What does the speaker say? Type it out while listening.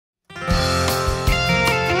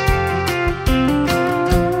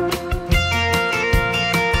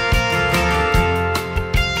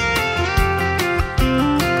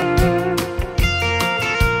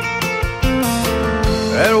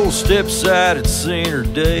lips out had seen her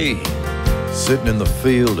day, sitting in the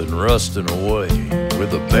field and rusting away,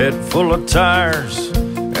 with a bed full of tires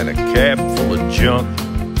and a cab full of junk.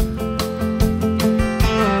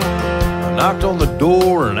 I knocked on the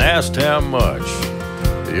door and asked how much.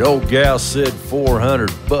 The old gal said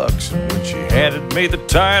 $400, and when she handed me the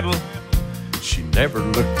title, she never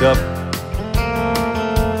looked up.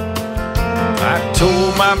 I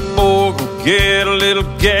told my boy, go get a little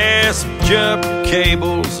gas, jump the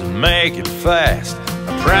cables and make it fast.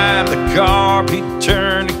 I primed the car, he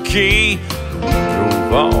turned the key, and we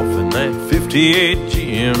drove off in that 58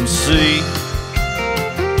 GMC.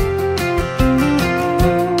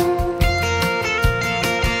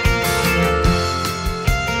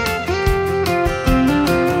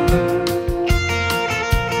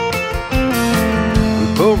 We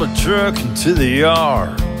pulled the truck into the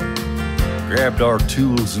yard, grabbed our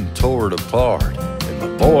tools and tore it apart, and my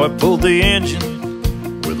boy pulled the engine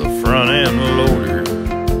with a front-end loader.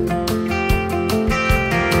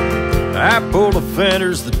 I pulled the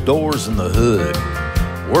fenders, the doors, and the hood,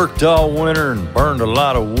 worked all winter and burned a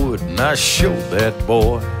lot of wood, and I showed that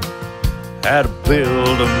boy how to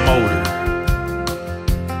build a motor.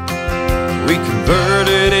 We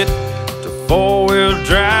converted it to four-wheel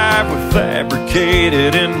drive, we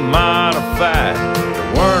fabricated and modified.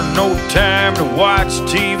 There weren't no time to watch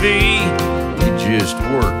TV, we just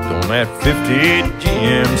worked on that 58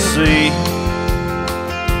 GMC.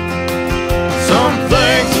 Some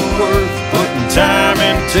things are worth putting time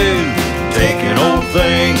into, taking old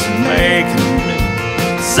things and making them new.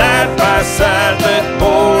 Side by side, that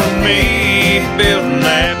boy and me, building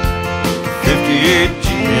that 58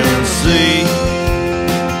 GMC.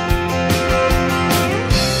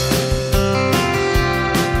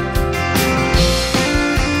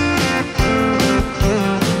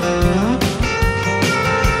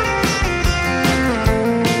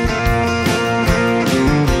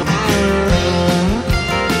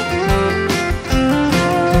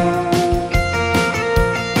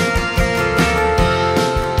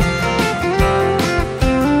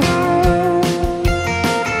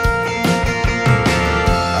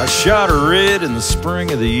 Shot her red in the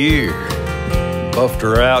spring of the year, buffed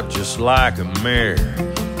her out just like a mare,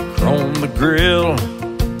 chromed the grill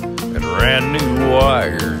and ran new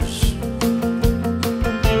wires.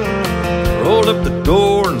 Rolled up the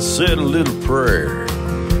door and said a little prayer,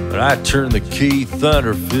 but I turned the key,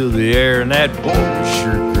 thunder filled the air, and that boy was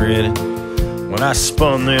sure grinning when I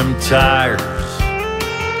spun them tires.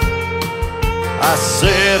 I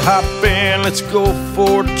said, hop in, let's go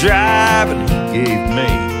for a drive, and he gave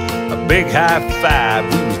me a big high five.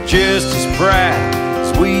 We was just as proud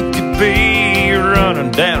as we could be,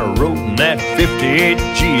 running down a road in that 58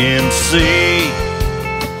 GMC.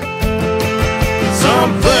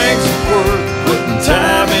 Some things are worth putting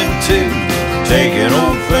time into, taking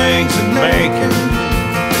old things and making them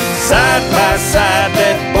side by side.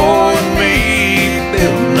 That boy and me,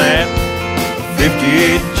 building that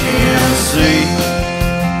 58 GMC.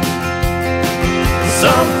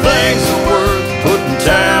 Some things are worth putting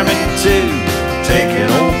time into, taking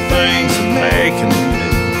old things and making them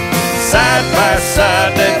new. Side by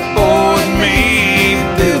side, that boy and me,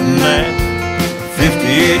 building that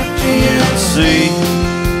 58 GMC.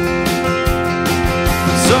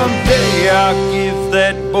 Someday I'll give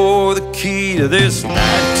that boy the key to this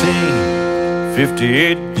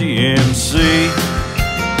 1958 GMC.